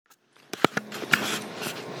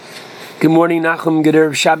Good morning, Nachum. Good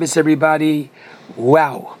Erev Shabbos, everybody.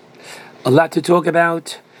 Wow. A lot to talk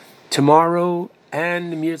about tomorrow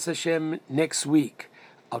and Mirz Hashem next week.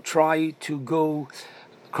 I'll try to go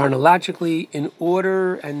chronologically in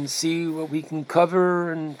order and see what we can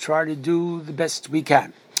cover and try to do the best we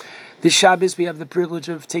can. This Shabbos, we have the privilege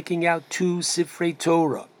of taking out two Sifrei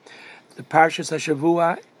Torah. The Parshas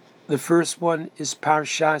HaShavua, the first one is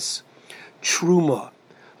Parshas Truma.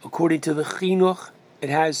 According to the Chinuch,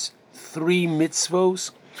 it has 3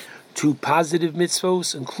 mitzvos, 2 positive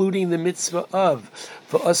mitzvos, including the mitzvah of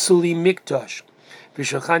V'asuli mikdash,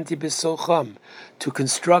 V'shachanti b'socham, to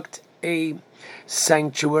construct a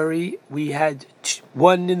sanctuary. We had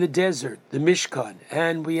one in the desert, the Mishkan,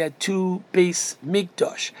 and we had 2 Beis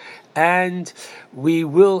Mikdash, and we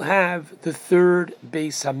will have the 3rd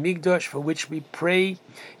Beis Hamikdash, for which we pray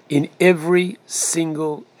in every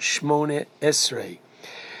single Shmoneh Esrei.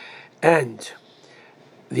 And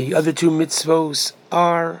the other 2 mitzvos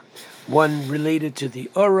are one related to the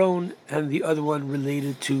Aron and the other one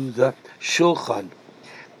related to the Shulchan.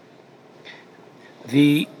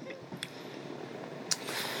 The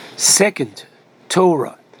second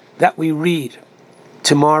Torah that we read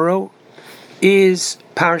tomorrow is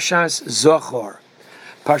Parshas Zochar.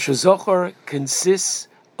 Parshas Zochar consists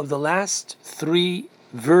of the last 3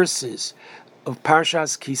 verses of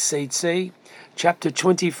Parshas Kiseitze, chapter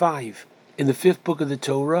 25, in the 5th book of the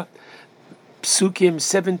Torah, Psukim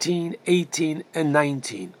 17, 18, and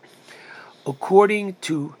 19. According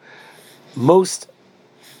to most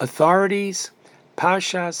authorities,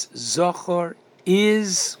 Parshas Zochar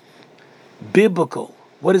is biblical.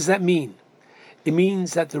 What does that mean? It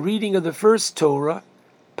means that the reading of the first Torah,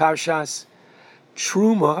 Parshas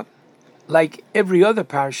Truma, like every other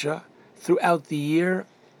Parsha throughout the year,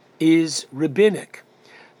 is rabbinic.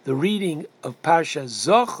 The reading of Parshas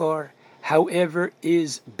Zochar, however,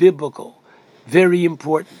 is biblical. Very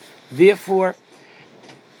important. Therefore,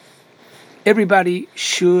 everybody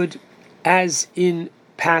should, as in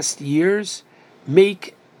past years,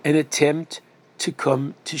 make an attempt to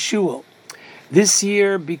come to shul. This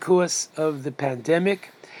year, because of the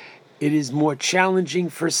pandemic, it is more challenging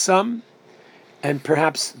for some, and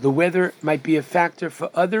perhaps the weather might be a factor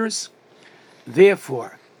for others.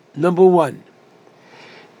 Therefore, number one,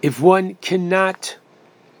 if one cannot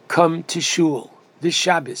come to shul this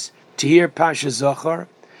Shabbos to hear Parshas Zochar,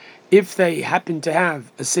 if they happen to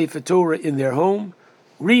have a Sefer Torah in their home,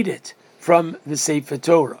 read it from the Sefer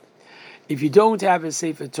Torah. If you don't have a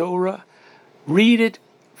Sefer Torah, read it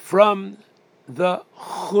from the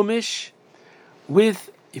Chumash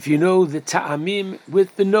with, if you know the Ta'amim,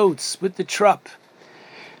 with the notes, with the trup.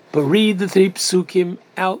 But read the 3 Psukim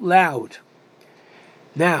out loud.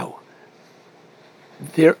 Now,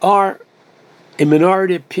 there are a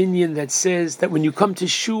minority opinion that says that when you come to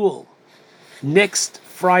shul next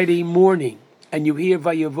Friday morning and you hear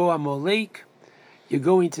Vayavo Amalek, you're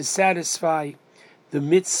going to satisfy the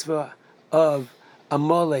mitzvah of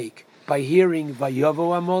Amalek by hearing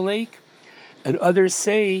Vayavo Amalek. And others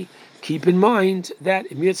say, keep in mind that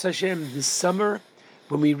in Mirz Hashem this summer,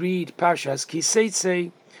 when we read Parshas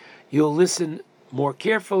Kiseitze, you'll listen more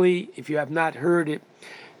carefully if you have not heard it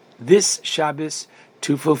this Shabbos,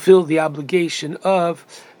 to fulfill the obligation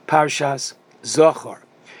of Parshas Zochar.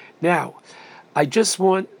 Now, I just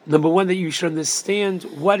want, number one, that you should understand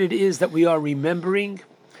what it is that we are remembering,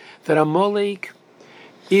 that Amalek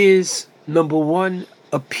is, number one,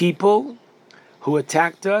 a people who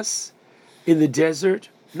attacked us in the desert,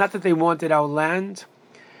 not that they wanted our land.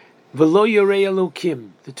 V'lo yorei Elokim.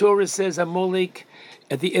 The Torah says Amalek,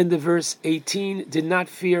 at the end of verse 18, did not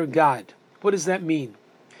fear God. What does that mean?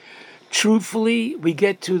 Truthfully, we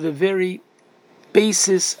get to the very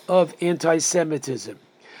basis of anti-Semitism.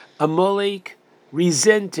 Amalek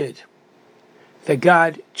resented that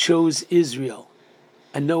God chose Israel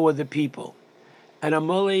and no other people. And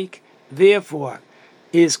Amalek, therefore,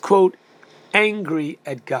 is, quote, angry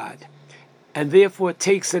at God, and therefore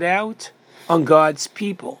takes it out on God's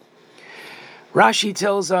people. Rashi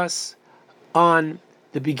tells us on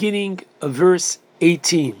the beginning of verse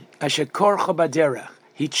 18, Asher korcha baderech,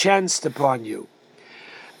 he chanced upon you.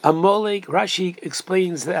 Amalek, Rashi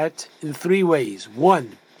explains that in 3 ways.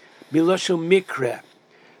 1, milosho mikra,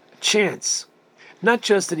 chance. Not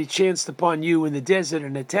just that he chanced upon you in the desert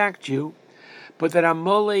and attacked you, but that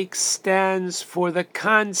Amalek stands for the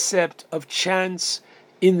concept of chance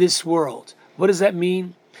in this world. What does that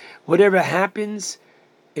mean? Whatever happens,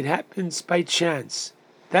 it happens by chance.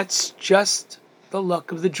 That's just the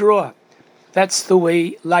luck of the draw. That's the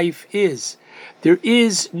way life is. There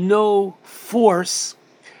is no force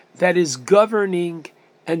that is governing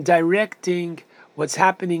and directing what's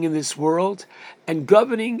happening in this world and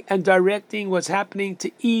governing and directing what's happening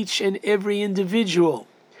to each and every individual.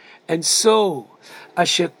 And so,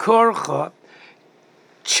 Asher Korcha,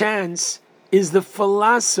 chance, is the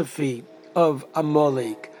philosophy of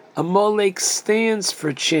Amalek. Amalek stands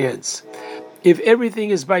for chance. If everything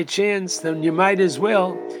is by chance, then you might as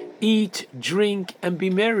well eat, drink, and be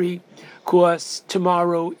merry, because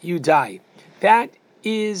tomorrow you die. That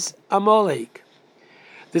is Amalek.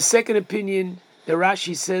 The second opinion, the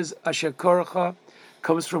Rashi says, Asher Korcha,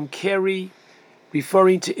 comes from Keri,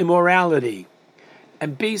 referring to immorality,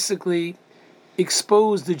 and basically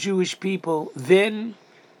expose the Jewish people then,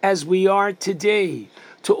 as we are today,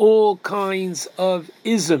 to all kinds of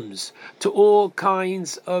isms, to all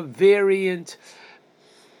kinds of variant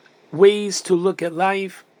ways to look at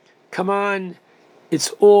life. Come on, it's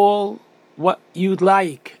all what you'd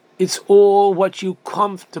like. It's all what you're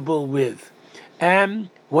comfortable with. And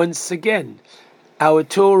once again, our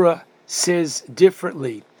Torah says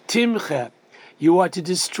differently. Timcha, you are to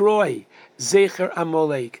destroy Zecher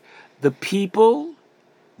Amalek, the people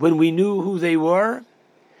when we knew who they were,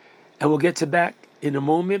 and we'll get to back in a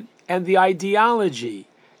moment, and the ideology.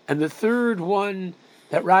 And the third one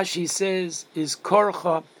that Rashi says is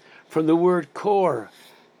Korcha, from the word kor,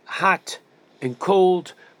 hot and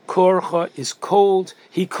cold. Korcha is cold.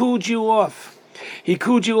 He cooled you off. He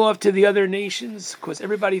cooled you off to the other nations because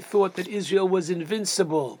everybody thought that Israel was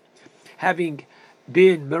invincible, having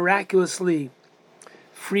been miraculously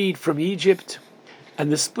freed from Egypt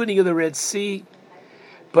and the splitting of the Red Sea.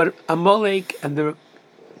 But Amalek and the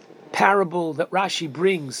parable that Rashi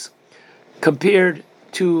brings compared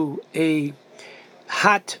to a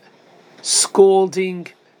hot, scalding,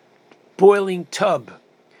 boiling tub.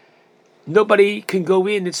 Nobody can go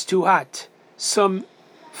in, it's too hot. Some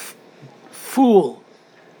fool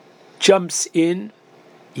jumps in,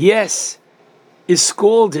 yes, is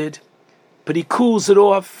scalded, but he cools it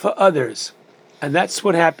off for others. And that's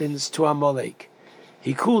what happens to Amalek.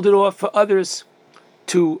 He cooled it off for others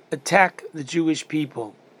to attack the Jewish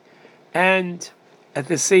people. And at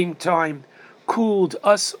the same time, cooled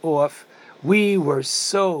us off. We were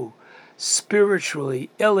so spiritually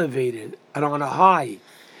elevated and on a high,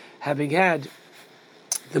 having had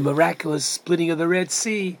the miraculous splitting of the Red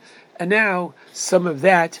Sea, and now some of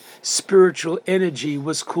that spiritual energy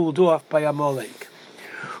was cooled off by Amalek.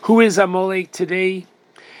 Who is Amalek today?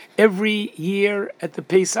 Every year at the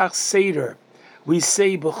Pesach Seder, we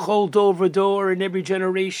say, B'chol dor v'dor, in every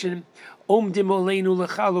generation, Omdim oleinu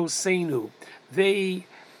l'chaloseinu.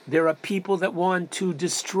 There are people that want to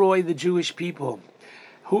destroy the Jewish people.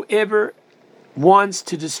 Whoever wants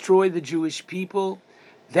to destroy the Jewish people,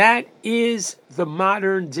 that is the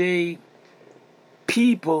modern day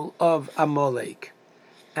people of Amalek.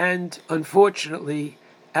 And unfortunately,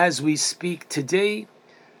 as we speak today,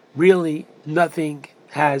 really nothing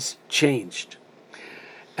has changed.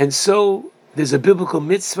 And so there's a biblical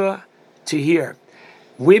mitzvah to hear.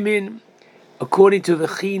 Women, according to the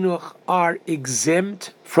chinuch, are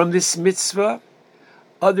exempt from this mitzvah.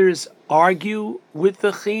 Others argue with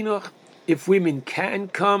the chinuch if women can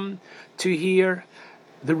come to hear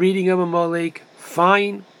the reading of Amalek,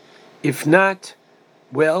 fine. If not,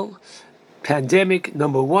 well, pandemic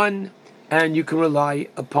number one, and you can rely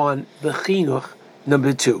upon the chinuch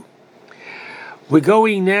number two. We're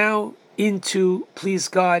going now into, please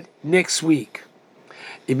God, next week.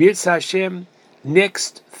 In Yirtzeh Hashem,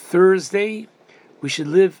 next Thursday, we should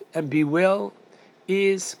live and be well,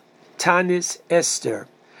 is Tanis Esther,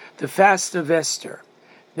 the fast of Esther.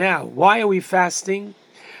 Now, why are we fasting?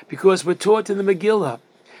 Because we're taught in the Megillah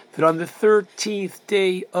that on the 13th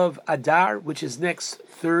day of Adar, which is next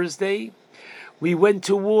Thursday, we went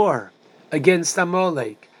to war against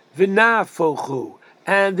Amalek, V'nafochu,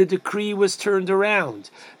 and the decree was turned around.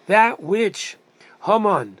 That which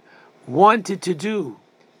Haman wanted to do,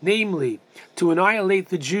 namely to annihilate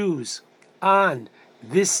the Jews on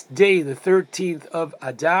this day, the 13th of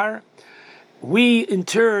Adar, we in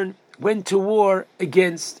turn went to war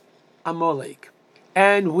against Amalek,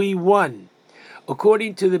 and we won.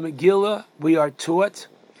 According to the Megillah, we are taught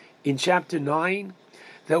in chapter 9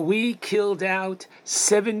 that we killed out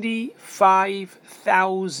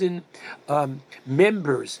 75,000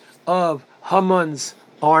 members of Haman's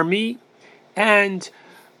army, and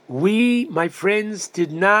we, my friends,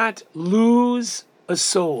 did not lose a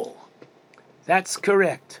soul. That's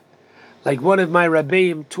correct. Like one of my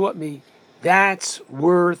rabbeim taught me, that's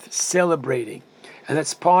worth celebrating. And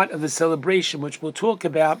that's part of the celebration, which we'll talk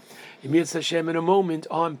about in Yirtzeh Hashem in a moment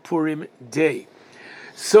on Purim Day.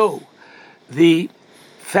 So, the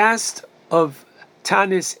fast of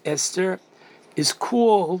Tanis Esther is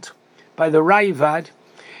called by the Raivad,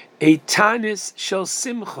 a tanis shel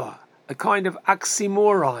simcha, a kind of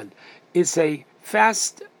oxymoron. It's a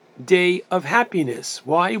fast day of happiness.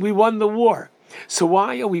 Why? We won the war. So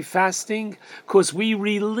why are we fasting? Because we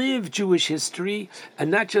relive Jewish history and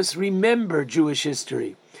not just remember Jewish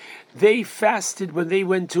history. They fasted when they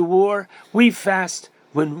went to war. We fast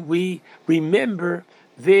when we remember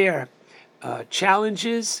their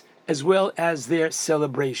challenges as well as their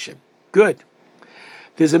celebration. Good.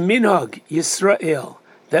 There's a minhag Yisrael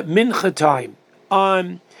that mincha time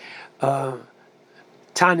on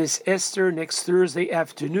Tanis Esther next Thursday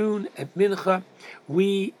afternoon at mincha,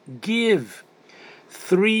 we give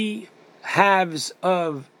 3 halves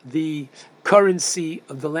of the currency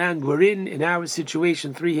of the land we're in our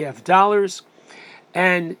situation, $3.50,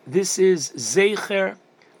 and this is Zecher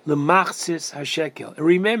L'Machzis HaShekel, a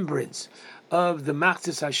remembrance of the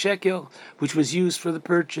Machzis HaShekel, which was used for the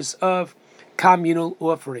purchase of communal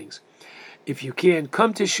offerings. If you can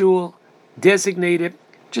come to shul, designate it,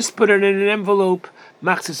 just put it in an envelope,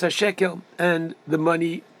 Machzis HaShekel, and the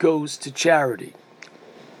money goes to charity.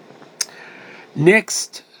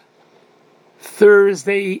 Next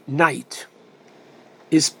Thursday night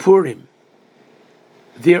is Purim.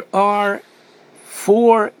 There are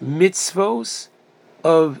 4 mitzvos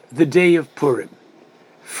of the day of Purim.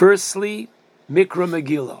 Firstly, Mikra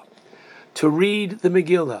Megillah, to read the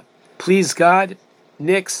Megillah. Please God,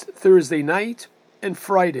 next Thursday night and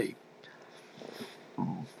Friday.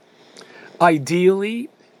 Ideally,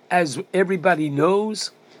 as everybody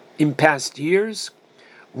knows, in past years,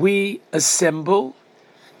 we assemble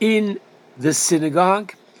in the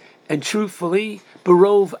synagogue, and truthfully,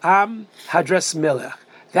 Barov Am Hadras Melech.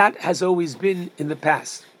 That has always been in the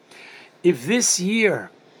past. If this year,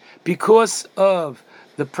 because of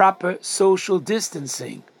the proper social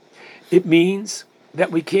distancing, it means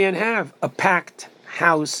that we can't have a packed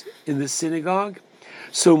house in the synagogue,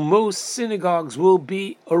 so most synagogues will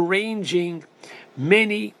be arranging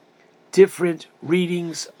many different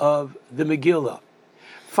readings of the Megillah.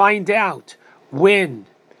 Find out when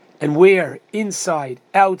and where, inside,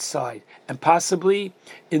 outside, and possibly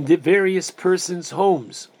in the various persons'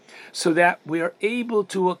 homes, so that we are able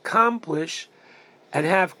to accomplish and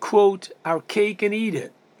have, quote, our cake and eat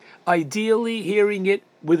it. Ideally hearing it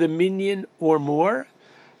with a minyan or more,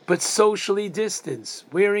 but socially distanced,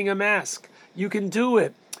 wearing a mask. You can do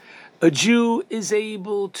it. A Jew is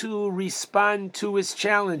able to respond to his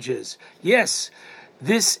challenges. Yes,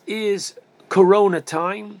 this is Corona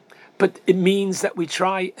time, but it means that we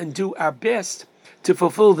try and do our best to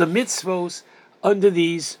fulfill the mitzvos under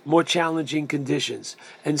these more challenging conditions.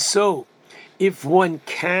 And so, if one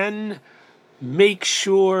can, make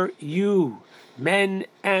sure you, men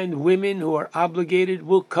and women who are obligated,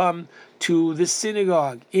 will come to the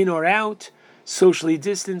synagogue, in or out, socially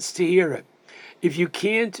distanced, to hear it. If you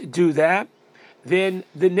can't do that, then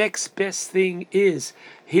the next best thing is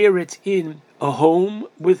hear it in a home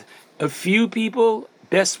with a few people,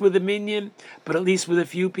 best with a minyan, but at least with a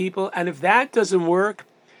few people. And if that doesn't work,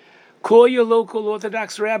 call your local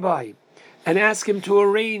Orthodox rabbi and ask him to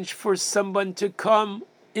arrange for someone to come,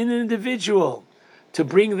 an individual, to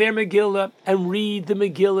bring their Megillah and read the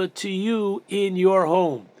Megillah to you in your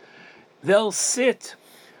home. They'll sit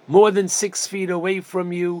more than 6 feet away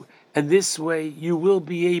from you, and this way you will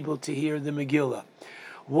be able to hear the Megillah.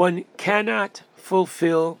 One cannot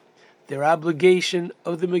fulfill their obligation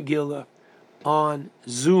of the Megillah on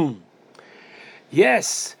Zoom.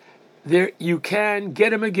 Yes, there you can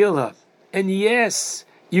get a Megillah, and yes,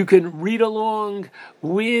 you can read along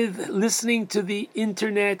with listening to the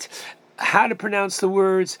internet, how to pronounce the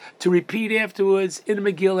words, to repeat afterwards in a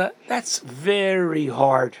Megillah. That's very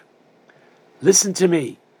hard. Listen to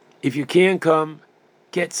me. If you can't come,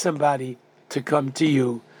 get somebody to come to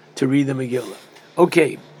you to read the Megillah.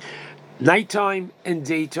 Okay, nighttime and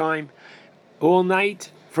daytime, all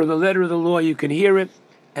night from the letter of the law you can hear it,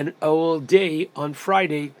 and all day on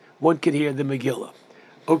Friday one can hear the Megillah.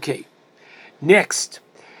 Okay, next,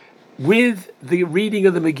 with the reading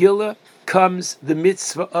of the Megillah comes the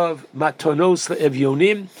mitzvah of Matonos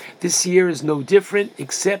LeEvyonim. This year is no different,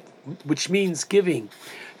 except, which means giving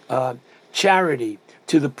charity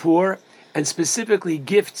to the poor, and specifically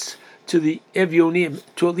gifts to the Evyonim,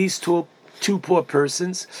 to at least two poor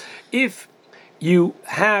persons. If you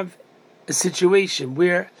have a situation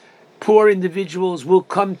where poor individuals will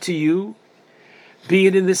come to you, be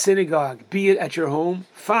it in the synagogue, be it at your home,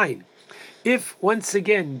 fine. If, once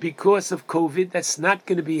again, because of COVID, that's not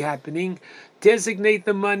going to be happening, designate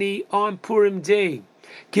the money on Purim Day.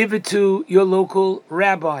 Give it to your local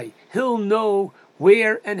rabbi. He'll know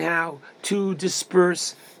where and how to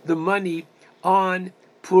disperse the money on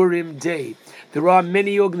Purim Day. There are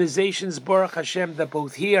many organizations, Baruch Hashem, that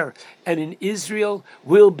both here and in Israel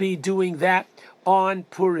will be doing that on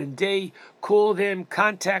Purim Day. Call them,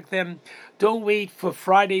 contact them. Don't wait for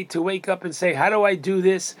Friday to wake up and say, how do I do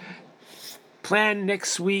this? Plan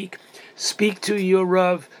next week. Speak to your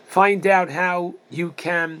Rav. Find out how you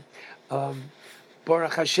can,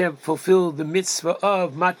 Baruch Hashem, fulfill the mitzvah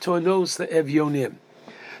of Matonos Le'Evyonim.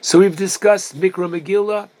 So we've discussed Mikra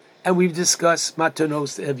Megillah and we've discussed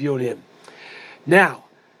Matonos Le'Evyonim. Now,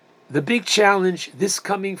 the big challenge this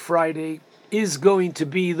coming Friday is going to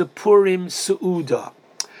be the Purim Su'udah.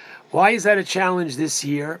 Why is that a challenge this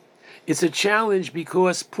year? It's a challenge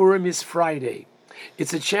because Purim is Friday.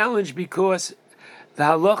 It's a challenge because the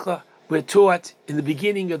halacha we're taught in the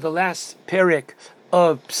beginning of the last perek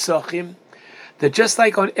of Pesachim that just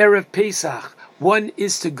like on Erev Pesach, one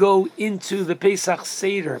is to go into the Pesach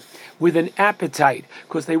Seder with an appetite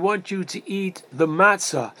because they want you to eat the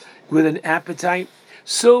matzah with an appetite.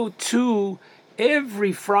 So too,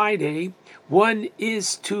 every Friday, one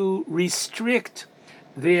is to restrict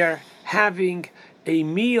their having a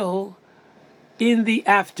meal in the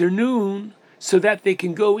afternoon so that they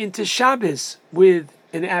can go into Shabbos with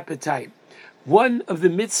an appetite. One of the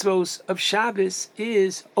mitzvos of Shabbos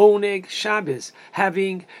is Oneg Shabbos,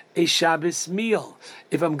 having a Shabbos meal.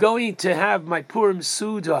 If I'm going to have my Purim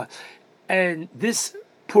Suda and this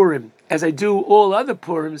Purim, as I do all other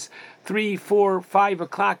Purims, 3, 4, 5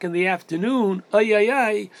 o'clock in the afternoon,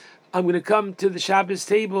 I'm going to come to the Shabbos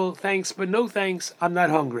table, thanks but no thanks, I'm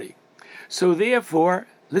not hungry. So therefore,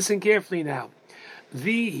 listen carefully now.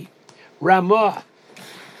 The Ramah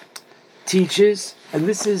teaches, and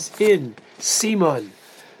this is in Simon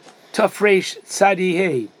Tafresh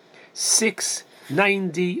Tzadihei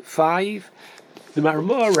 695, the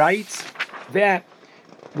Ramah writes that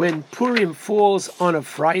when Purim falls on a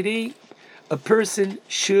Friday, a person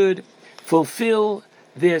should fulfill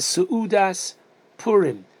their Su'udas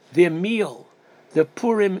Purim, their meal, the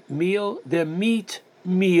Purim meal, their meat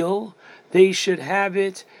meal. They should have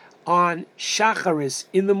it on Shacharis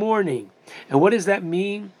in the morning. And what does that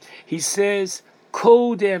mean? He says,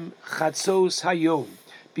 Kodem Chatzos Hayom,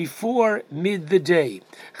 before mid the day.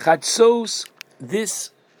 Chatzos,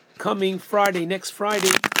 this coming Friday, next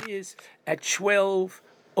Friday, is at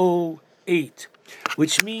 12:08,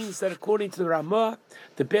 which means that according to the Ramah,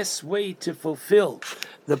 the best way to fulfill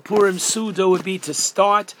the Purim Suda would be to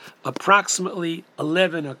start approximately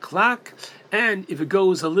 11 o'clock, and if it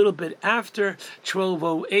goes a little bit after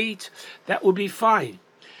 12:08, that will be fine.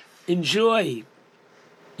 Enjoy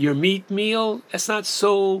your meat meal. That's not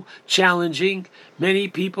so challenging. Many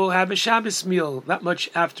people have a Shabbos meal not much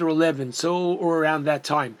after 11, so or around that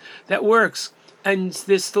time. That works. And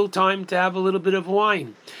there's still time to have a little bit of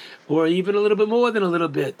wine, or even a little bit more than a little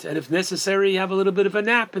bit. And if necessary, have a little bit of a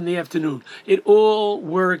nap in the afternoon. It all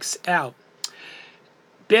works out.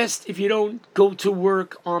 Best if you don't go to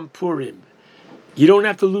work on Purim. You don't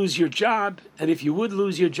have to lose your job, and if you would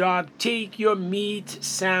lose your job, take your meat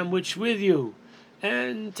sandwich with you.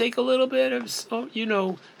 And take a little bit of, you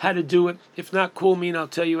know how to do it. If not, call me and I'll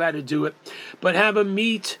tell you how to do it. But have a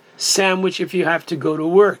meat sandwich if you have to go to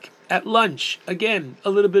work. At lunch, again,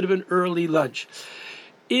 a little bit of an early lunch.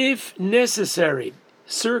 If necessary,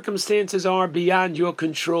 circumstances are beyond your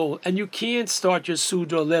control and you can't start your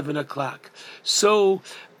Suda 11 o'clock. So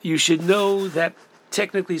you should know that,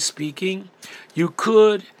 technically speaking, you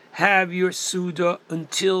could have your Suda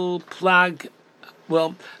until Plag,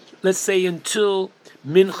 well, let's say until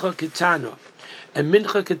Mincha Ketana. And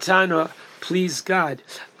Mincha Ketana, please God,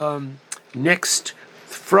 next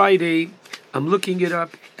Friday, I'm looking it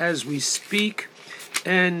up as we speak,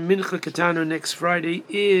 and Mincha Ketana next Friday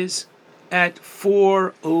is at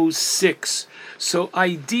 4:06. So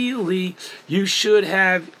ideally, you should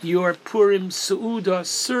have your Purim Su'udah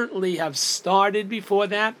certainly have started before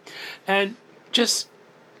that, and just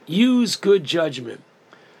use good judgment.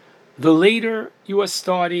 The later you are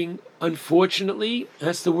starting, unfortunately,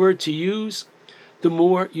 that's the word to use, the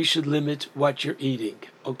more you should limit what you're eating,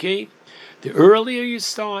 okay? The earlier you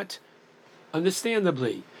start,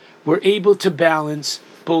 understandably, we're able to balance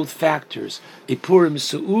both factors, a Purim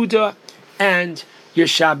Su'udah and your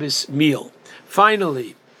Shabbos meal.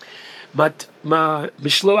 Finally,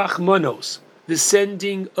 Mishloach Manos, the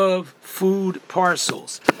sending of food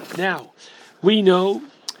parcels. Now, we know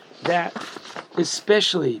that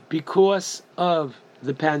especially because of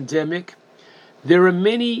the pandemic, there are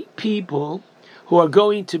many people who are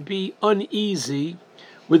going to be uneasy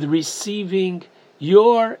with receiving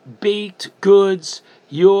your baked goods,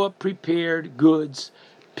 your prepared goods,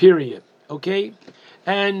 period. Okay?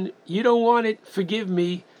 And you don't want it, forgive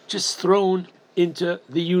me, just thrown into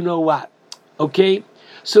the you-know-what. Okay?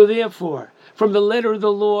 So therefore, from the letter of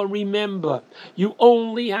the law, remember, you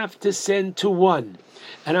only have to send to one.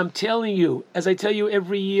 And I'm telling you, as I tell you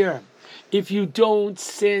every year, if you don't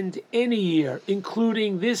send any year,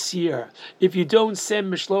 including this year, if you don't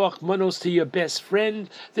send Mishloach Manos to your best friend,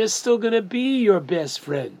 they're still going to be your best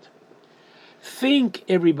friend. Think,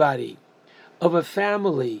 everybody, of a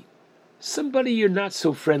family, somebody you're not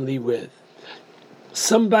so friendly with,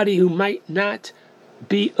 somebody who might not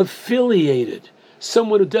be affiliated,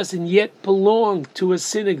 someone who doesn't yet belong to a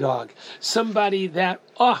synagogue, somebody that,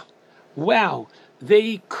 wow,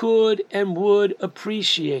 they could and would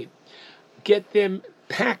appreciate. Get them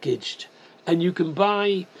packaged, and you can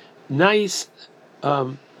buy nice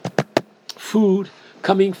food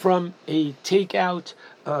coming from a takeout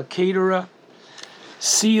caterer,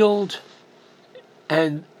 sealed,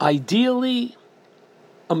 and ideally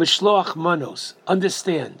a mishloach manos.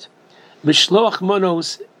 Understand, mishloach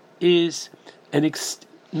manos is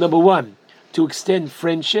number one, to extend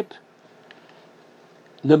friendship.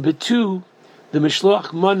 Number two, the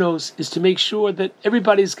mishloach manos is to make sure that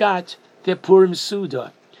everybody's got their Purim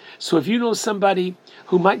Suda. So if you know somebody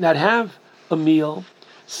who might not have a meal,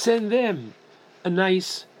 send them a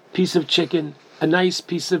nice piece of chicken, a nice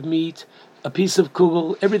piece of meat, a piece of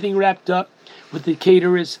kugel, everything wrapped up with the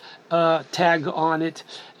caterer's tag on it.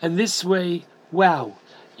 And this way, wow,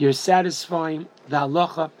 you're satisfying the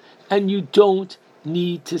halacha, and you don't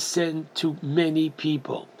need to send to many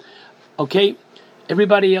people. Okay?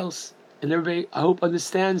 Everybody else and everybody, I hope,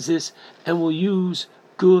 understands this and will use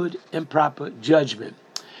good and proper judgment.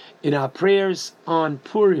 In our prayers on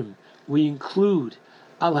Purim, we include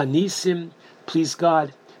Al Hanisim, please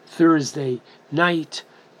God, Thursday night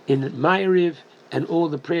in Ma'ariv, and all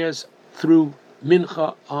the prayers through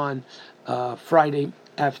Mincha on Friday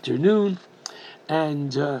afternoon.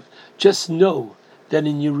 And just know that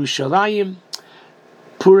in Yerushalayim,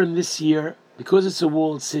 Purim this year, because it's a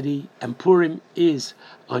walled city and Purim is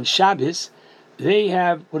on Shabbos, they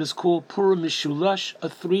have what is called Purim Mishulash, a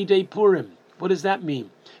 3-day Purim. What does that mean?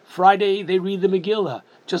 Friday, they read the Megillah,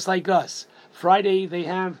 just like us. Friday, they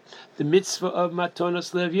have the mitzvah of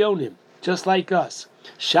Matonos Levyonim, just like us.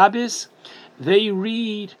 Shabbos, they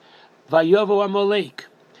read Vayovo Amalek.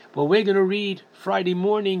 Well, we're going to read Friday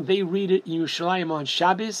morning. They read it in Yerushalayim on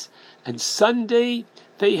Shabbos. And Sunday,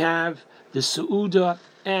 they have the Seudah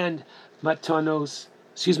and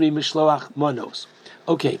Mishloach Manos.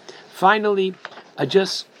 Okay, finally, I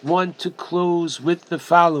just want to close with the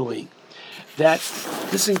following. That,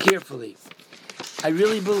 listen carefully, I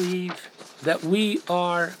really believe that we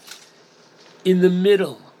are in the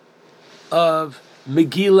middle of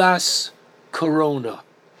Megillas Corona.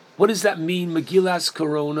 What does that mean, Megillas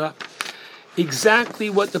Corona? Exactly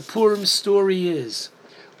what the Purim story is.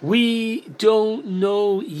 We don't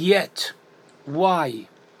know yet why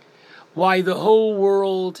the whole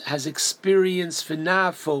world has experienced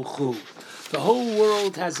V'nafochu. The whole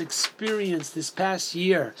world has experienced this past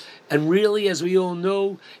year. And really, as we all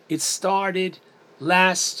know, it started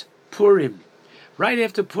last Purim, right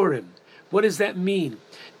after Purim. What does that mean?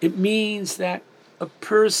 It means that a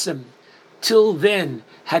person till then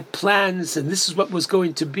had plans, and this is what was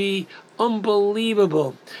going to be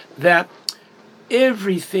unbelievable, that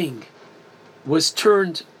everything was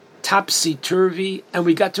turned topsy-turvy, and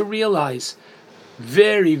we got to realize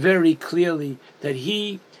very, very clearly that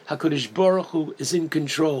He, HaKadosh Baruch Hu, is in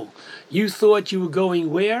control. You thought you were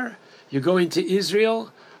going where? You're going to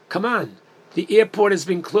Israel? Come on. The airport has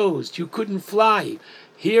been closed. You couldn't fly.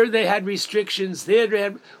 Here they had restrictions. There they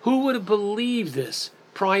had... Who would have believed this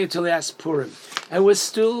prior to last Purim? And we're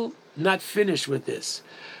still not finished with this.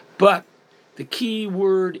 But the key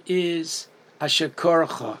word is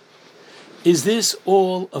Ashakarcha. Is this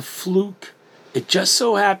all a fluke? It just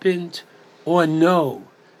so happened? Or no?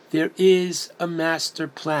 There is a master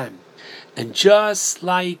plan. And just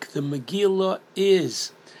like the Megillah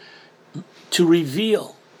is to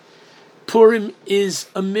reveal, Purim is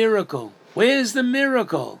a miracle. Where's the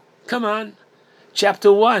miracle? Come on.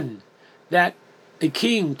 Chapter 1, that a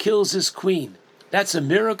king kills his queen. That's a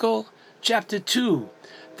miracle. Chapter 2,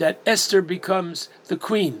 that Esther becomes the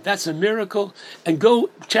queen. That's a miracle. And go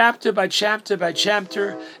chapter by chapter by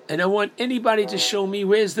chapter, and I want anybody to show me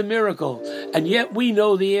where's the miracle. And yet we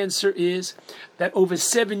know the answer is that over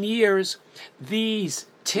 7 years, these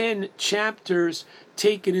 10 chapters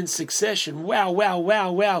taken in succession. Wow, wow,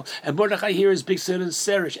 wow, wow. And Mordechai here is big son and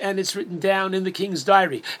Serish, and it's written down in the king's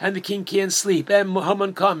diary, and the king can't sleep, and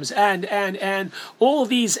Haman comes, and all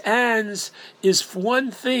these ands is one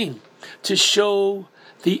thing, to show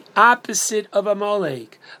the opposite of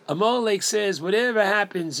Amalek. Amalek says whatever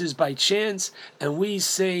happens is by chance, and we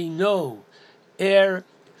say no.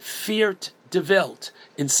 Fiert de Welt.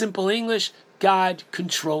 In simple English, God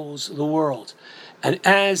controls the world. And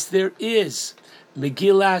as there is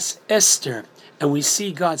Megillas Esther, and we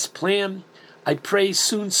see God's plan, I pray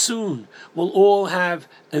soon we'll all have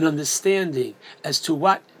an understanding as to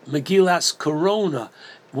what Megillas Corona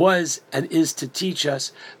was and is to teach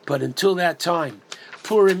us. But until that time,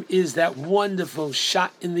 Purim is that wonderful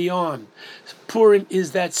shot in the arm. Purim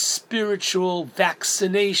is that spiritual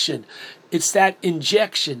vaccination. It's that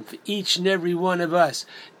injection for each and every one of us.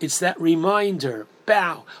 It's that reminder,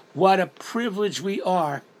 what a privilege we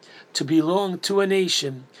are to belong to a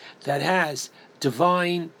nation that has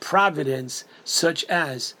divine providence such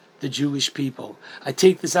as the Jewish people. I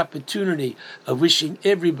take this opportunity of wishing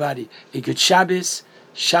everybody a good Shabbos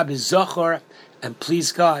Zachor, and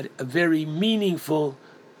please God, a very meaningful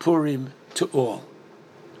Purim to all.